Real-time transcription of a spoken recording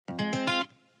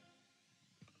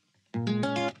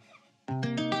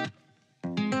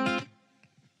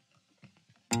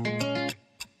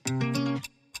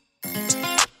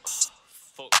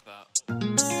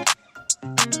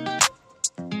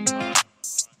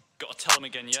Tell him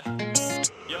again, yeah?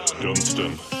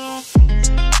 Dunstan.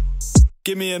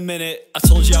 Give me a minute, I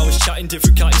told you I was chatting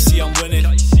different, can't you see I'm winning?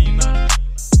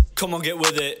 Come on, get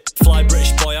with it, fly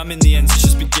British boy, I'm in the end, it's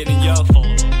just beginning, yo.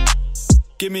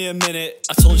 Give me a minute,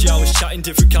 I told you I was chatting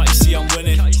different, can't you see I'm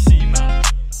winning?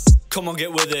 Come on,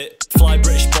 get with it, fly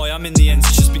British boy, I'm in the end,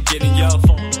 it's just beginning, yo.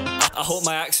 I hope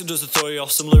my accent doesn't throw you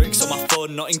off. Some lyrics on my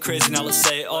phone, nothing crazy, now let's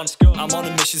say it on. I'm on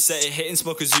a mission, set it, hitting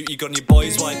smoke a zoot. You got your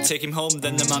boy's wife, take him home,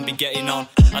 then the man be getting on.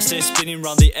 I stay spinning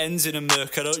round the ends in a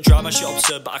murk. I don't drive my shit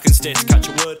absurd, but I can stay to catch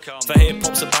a word. For hip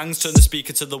pops and bangs, turn the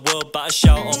speaker to the world. Better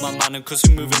shout on my man, and cause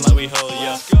we're moving like we heard,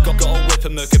 yeah. Got a whip, a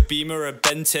merc, a beamer, or a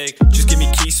Bentayg. Just give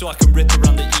me keys so I can rip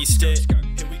around the east state.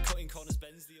 Here we cutting corners,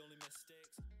 Ben's the only mistake.